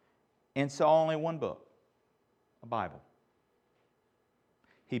and saw only one book, a Bible.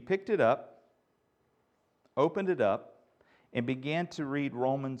 He picked it up, opened it up, and began to read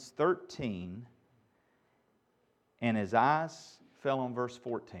Romans 13, and his eyes fell on verse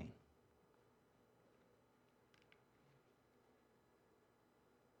 14.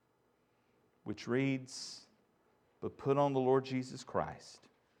 Which reads, "But put on the Lord Jesus Christ,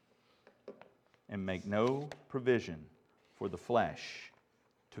 and make no provision for the flesh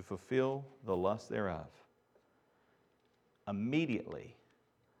to fulfill the lust thereof." Immediately,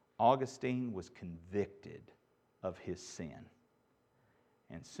 Augustine was convicted of his sin,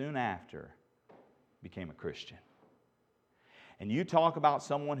 and soon after became a Christian. And you talk about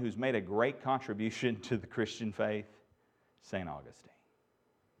someone who's made a great contribution to the Christian faith, St. Augustine.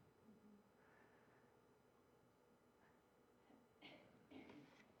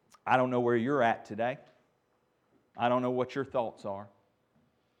 I don't know where you're at today. I don't know what your thoughts are.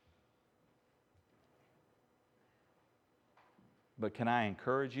 But can I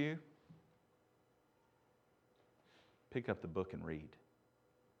encourage you? Pick up the book and read.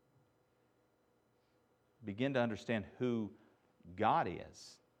 Begin to understand who God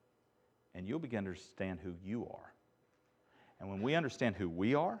is, and you'll begin to understand who you are. And when we understand who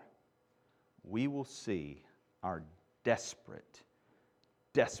we are, we will see our desperate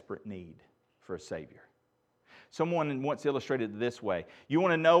need for a Savior. Someone once illustrated it this way. You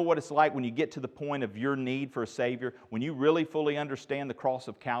want to know what it's like when you get to the point of your need for a Savior, when you really fully understand the cross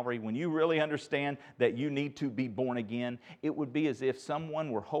of Calvary, when you really understand that you need to be born again, it would be as if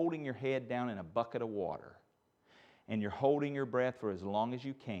someone were holding your head down in a bucket of water, and you're holding your breath for as long as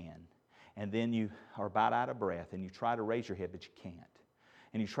you can, and then you are about out of breath, and you try to raise your head, but you can't.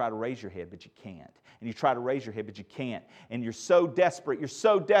 And you try to raise your head, but you can't. And you try to raise your head, but you can't. And you're so desperate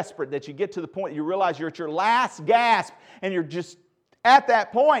that you get to the point you realize you're at your last gasp, and you're just at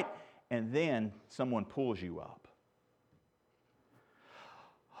that point, and then someone pulls you up.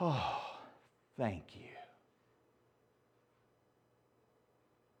 Oh, thank you.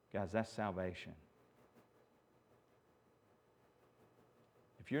 Guys, that's salvation.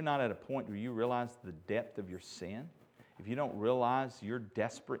 If you're not at a point where you realize the depth of your sin, if you don't realize your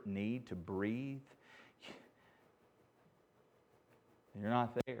desperate need to breathe, you're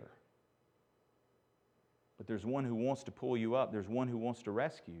not there. But there's one who wants to pull you up. There's one who wants to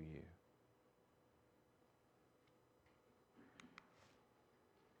rescue you.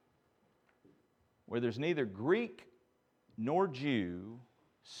 Where there's neither Greek nor Jew,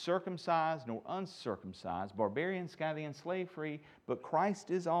 circumcised nor uncircumcised, barbarian, Scythian, slave free, but Christ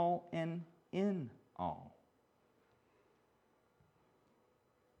is all and in all.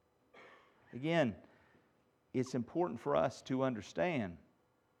 Again, it's important for us to understand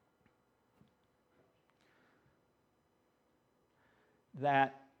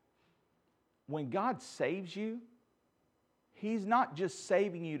that when God saves you, He's not just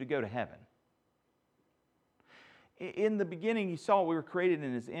saving you to go to heaven. In the beginning, you saw we were created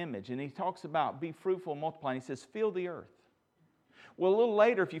in His image, and He talks about be fruitful and multiply, and He says, fill the earth. Well, a little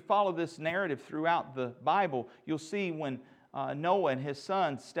later, if you follow this narrative throughout the Bible, you'll see when Noah and his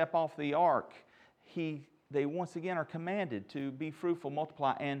sons step off the ark, they once again are commanded to be fruitful,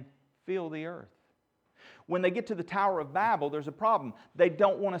 multiply, and fill the earth. When they get to the Tower of Babel, there's a problem. They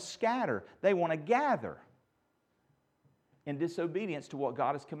don't want to scatter. They want to gather in disobedience to what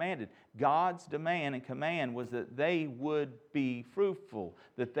God has commanded. God's demand and command was that they would be fruitful,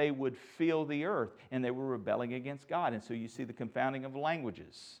 that they would fill the earth, and they were rebelling against God. And so you see the confounding of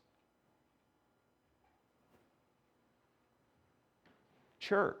languages.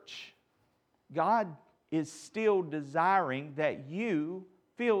 Church, God is still desiring that you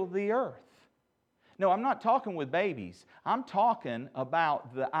fill the earth. No, I'm not talking with babies. I'm talking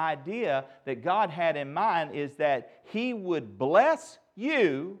about the idea that God had in mind is that He would bless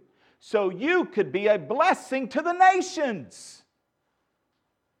you so you could be a blessing to the nations.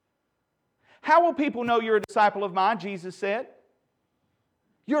 How will people know you're a disciple of mine? Jesus said.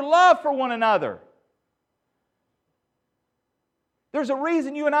 Your love for one another. There's a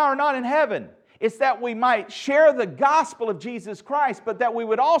reason you and I are not in heaven. It's that we might share the gospel of Jesus Christ, but that we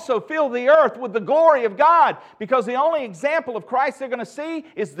would also fill the earth with the glory of God, because the only example of Christ they're going to see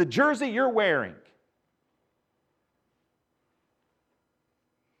is the jersey you're wearing.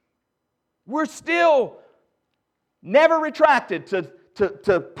 We're still never retracted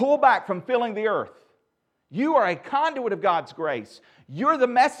to pull back from filling the earth. You are a conduit of God's grace. You're the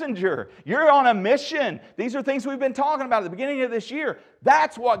messenger. You're on a mission. These are things we've been talking about at the beginning of this year.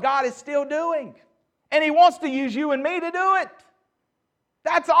 That's what God is still doing. And He wants to use you and me to do it.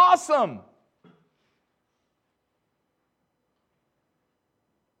 That's awesome.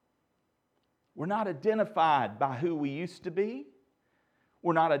 We're not identified by who we used to be.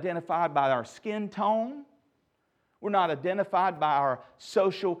 We're not identified by our skin tone. We're not identified by our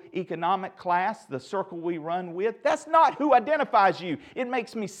social economic class, the circle we run with. That's not who identifies you. It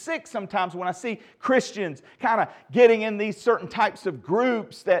makes me sick sometimes when I see Christians kind of getting in these certain types of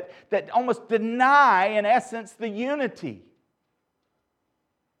groups that almost deny, in essence, the unity.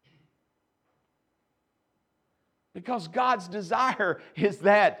 Because God's desire is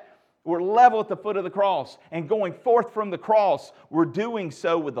that we're level at the foot of the cross, and going forth from the cross, we're doing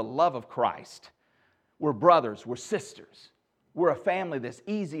so with the love of Christ. We're brothers, we're sisters. We're a family that's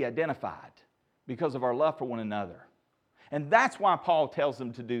easy identified because of our love for one another. And that's why Paul tells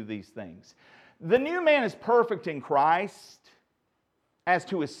them to do these things. The new man is perfect in Christ as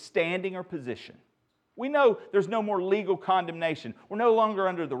to his standing or position. We know there's no more legal condemnation. We're no longer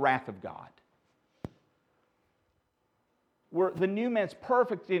under the wrath of God. The new man's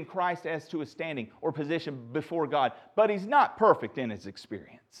perfect in Christ as to his standing or position before God, but he's not perfect in his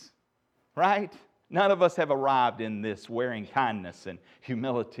experience, right? None of us have arrived in this wearing kindness and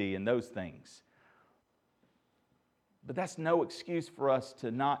humility and those things. But that's no excuse for us to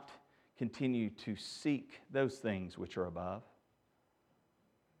not continue to seek those things which are above,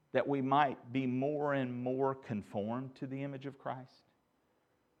 that we might be more and more conformed to the image of Christ.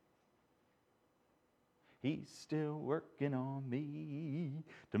 He's still working on me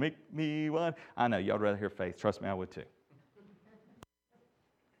to make me one. I know, y'all would rather hear faith. Trust me, I would too.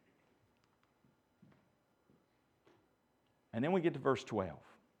 And then we get to verse 12.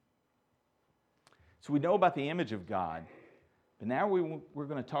 So we know about the image of God, but now we're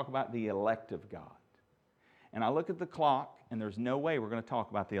going to talk about the elect of God. And I look at the clock, and there's no way we're going to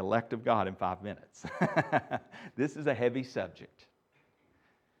talk about the elect of God in 5 minutes. This is a heavy subject.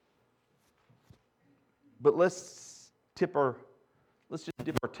 But let's just dip our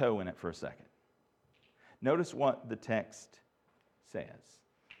toe in it for a second. Notice what the text says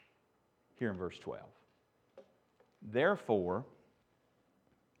here in verse 12. Therefore,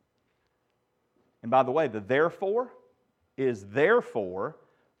 and by the way, the therefore is therefore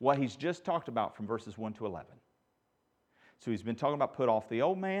what he's just talked about from verses 1 to 11. So he's been talking about put off the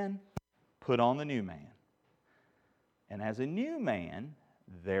old man, put on the new man. And as a new man,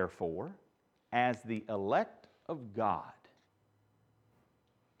 therefore, as the elect of God,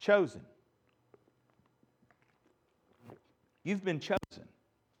 chosen. You've been chosen.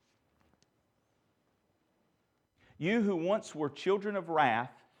 You who once were children of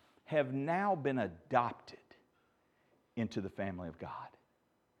wrath have now been adopted into the family of God.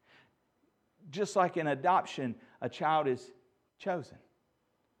 Just like in adoption, a child is chosen.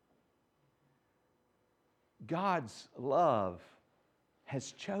 God's love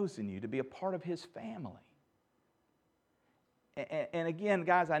has chosen you to be a part of His family. And again,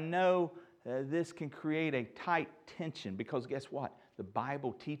 guys, I know this can create a tight tension because guess what? The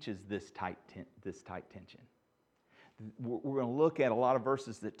Bible teaches this tight tension. We're going to look at a lot of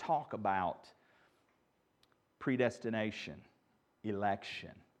verses that talk about predestination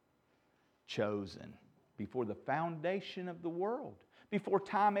Election. Chosen. Before the foundation of the world. Before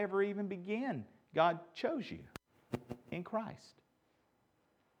time ever even began, God chose you in Christ.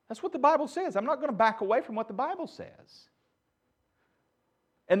 That's what the Bible says. I'm not going to back away from what the Bible says.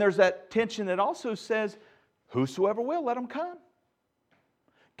 And there's that tension that also says, whosoever will, let him come.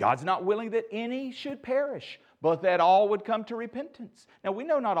 God's not willing that any should perish, but that all would come to repentance. Now, we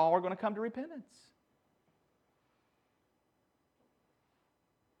know not all are going to come to repentance.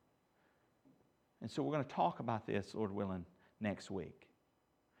 And so we're going to talk about this, Lord willing, next week.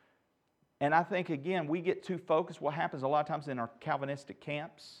 And I think, again, we get too focused. What happens a lot of times in our Calvinistic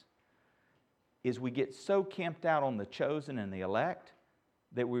camps is we get so camped out on the chosen and the elect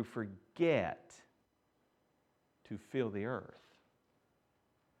that we forget to fill the earth.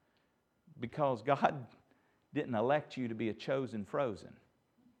 Because God didn't elect you to be a chosen frozen.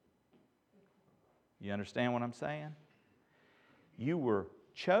 You understand what I'm saying? You were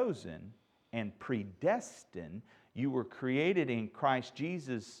chosen and predestined. You were created in Christ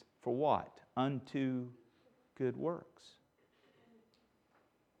Jesus for what? Unto good works.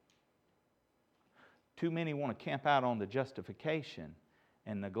 Too many want to camp out on the justification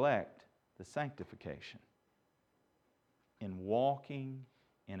and neglect the sanctification in walking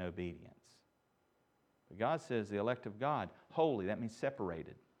in obedience. But God says the elect of God, holy, that means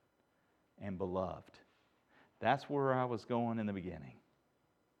separated, and beloved. That's where I was going in the beginning.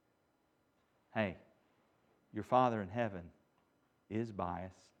 Hey, your Father in heaven is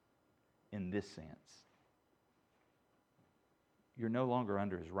biased in this sense. You're no longer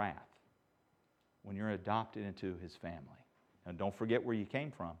under His wrath when you're adopted into His family. Now, don't forget where you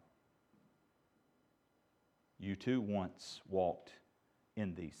came from. You too once walked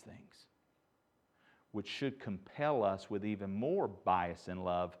in these things, which should compel us with even more bias and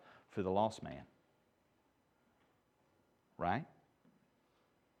love for the lost man. Right?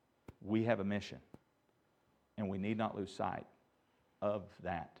 We have a mission, and we need not lose sight of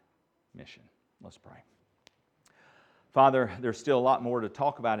that mission. Let's pray. Father, there's still a lot more to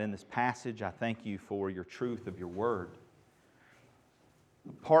talk about in this passage. I thank you for your truth of your word.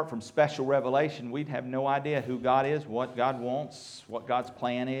 Apart from special revelation, we'd have no idea who God is, what God wants, what God's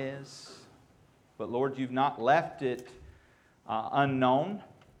plan is. But Lord, you've not left it unknown.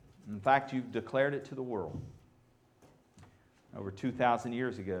 In fact, you've declared it to the world. Over 2,000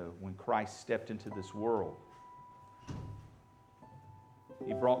 years ago, when Christ stepped into this world,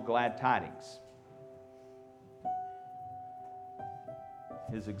 He brought glad tidings.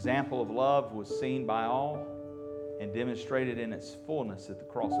 His example of love was seen by all and demonstrated in its fullness at the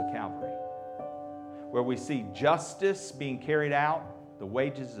cross of Calvary, where we see justice being carried out. The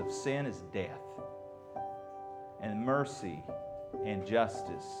wages of sin is death. And mercy and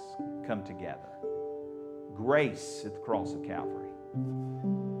justice come together. Grace at the cross of Calvary.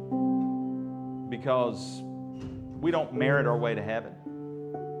 Because we don't merit our way to heaven.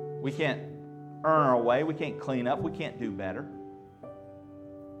 We can't earn our way. We can't clean up. We can't do better.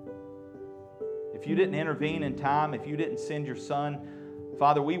 If you didn't intervene in time, if you didn't send your Son,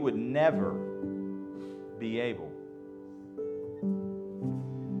 Father, we would never be able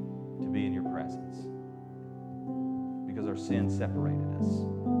to be in your presence. Because our sin separated us.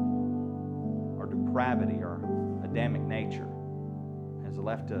 Our depravity, our Adamic nature has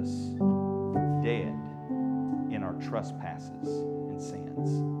left us dead in our trespasses and sins.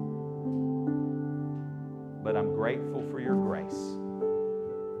 But I'm grateful for your grace,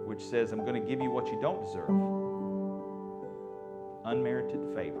 which says I'm going to give you what you don't deserve.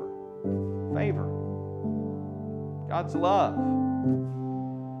 Unmerited favor. Favor. God's love.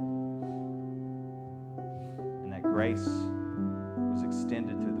 And that grace was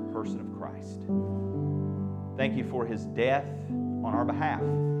extended through the person of Christ. Thank you for His death on our behalf.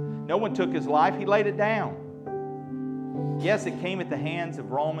 No one took His life. He laid it down. Yes, it came at the hands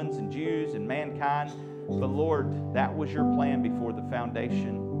of Romans and Jews and mankind, but Lord, that was your plan before the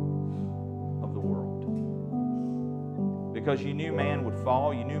foundation of the world. Because you knew man would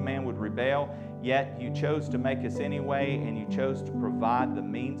fall, you knew man would rebel, yet you chose to make us anyway, and you chose to provide the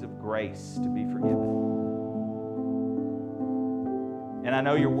means of grace to be forgiven. And I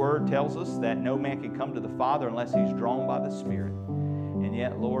know your word tells us that no man can come to the Father unless he's drawn by the Spirit. And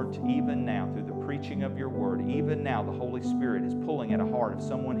yet, Lord, even now, through the preaching of your word, even now the Holy Spirit is pulling at a heart of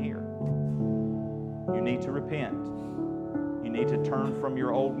someone here. You need to repent. You need to turn from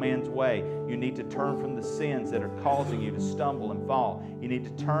your old man's way. You need to turn from the sins that are causing you to stumble and fall. You need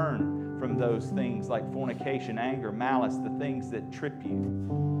to turn from those things like fornication, anger, malice, the things that trip you.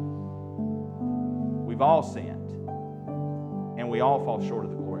 We've all sinned, and we all fall short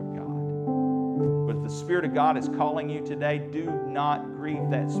of the glory of God. But if the Spirit of God is calling you today, do not grieve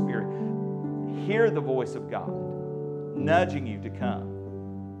that Spirit. Hear the voice of God nudging you to come.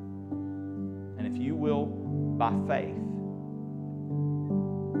 And if you will, by faith,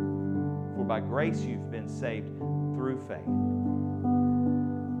 for by grace you've been saved through faith.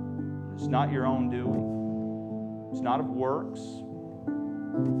 It's not your own doing. It's not of works.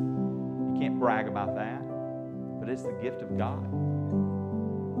 You can't brag about that. But it's the gift of God.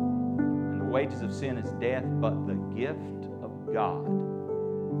 And the wages of sin is death, but the gift of God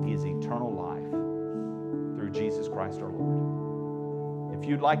is eternal life through Jesus Christ our Lord. If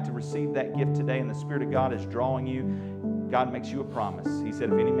you'd like to receive that gift today and the Spirit of God is drawing you, God makes you a promise. He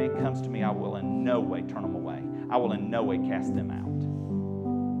said, if any man comes to me, I will in no way turn them away. I will in no way cast them out.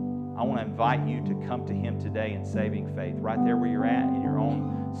 I want to invite you to come to Him today in saving faith. Right there where you're at, in your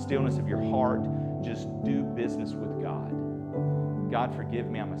own stillness of your heart, just do business with God. God, forgive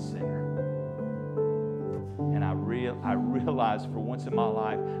me, I'm a sinner. And I realize for once in my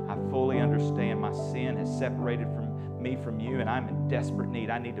life, I fully understand my sin has separated me from you, and I'm in desperate need.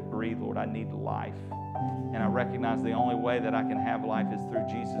 I need to breathe, Lord. I need life. And I recognize the only way that I can have life is through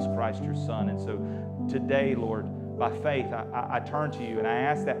Jesus Christ, your Son. And so today, Lord, by faith, I turn to you and I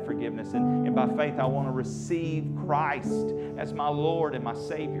ask that forgiveness. And by faith, I want to receive Christ as my Lord and my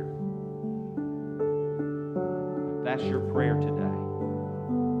Savior. If that's your prayer today,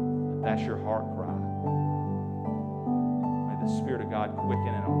 if that's your heart cry, may the Spirit of God quicken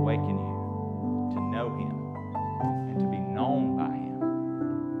and awaken you to know Him and to be known by Him.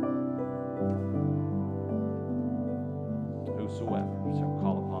 Whosoever shall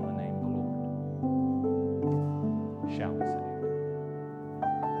call upon the name of the Lord shall be saved.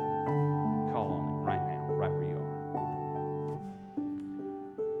 Call on Him right now, right where you are.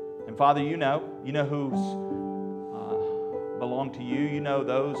 And Father, you know who's belong to you. You know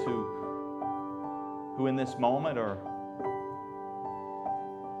those who in this moment are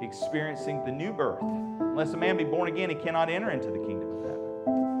experiencing the new birth. Unless a man be born again, he cannot enter into the kingdom of heaven.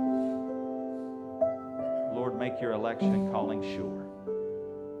 Lord, make your election and calling sure.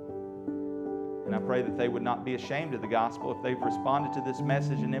 And I pray that they would not be ashamed of the gospel. If they've responded to this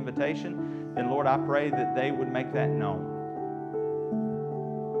message and invitation, then Lord, I pray that they would make that known.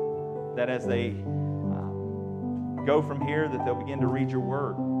 That as they go from here, that they'll begin to read your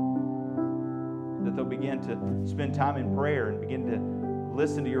word. That they'll begin to spend time in prayer and begin to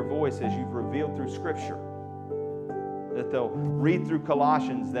listen to your voice as you've revealed through Scripture. That they'll read through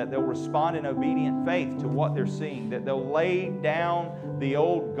Colossians, that they'll respond in obedient faith to what they're seeing, that they'll lay down the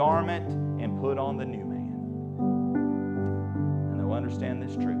old garment and put on the new man. And they'll understand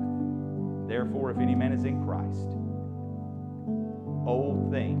this truth. Therefore, if any man is in Christ, old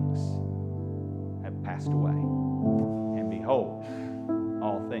things have passed away. And behold,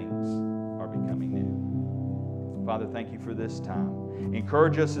 all things are becoming new. Father, thank you for this time.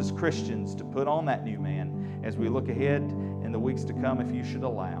 Encourage us as Christians to put on that new man as we look ahead in the weeks to come, if you should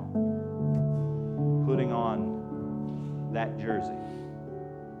allow, putting on that jersey.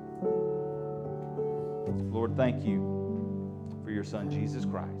 Lord, thank you for your Son, Jesus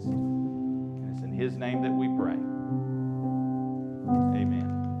Christ. And it's in His name that we pray. Amen.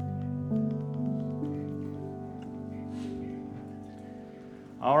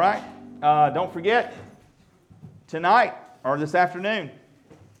 All right. Don't forget, tonight, or this afternoon,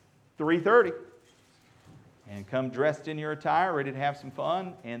 3:30. And come dressed in your attire, ready to have some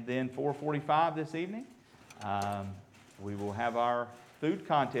fun. And then 4:45 this evening, we will have our food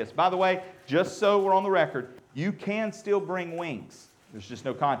contest. By the way, just so we're on the record, you can still bring wings. There's just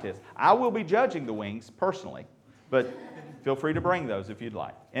no contest. I will be judging the wings personally, but feel free to bring those if you'd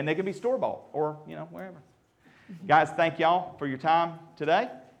like. And they can be store-bought or, wherever. Guys, thank y'all for your time today.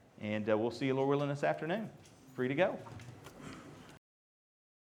 And we'll see you, Lord willing, this afternoon. Free to go.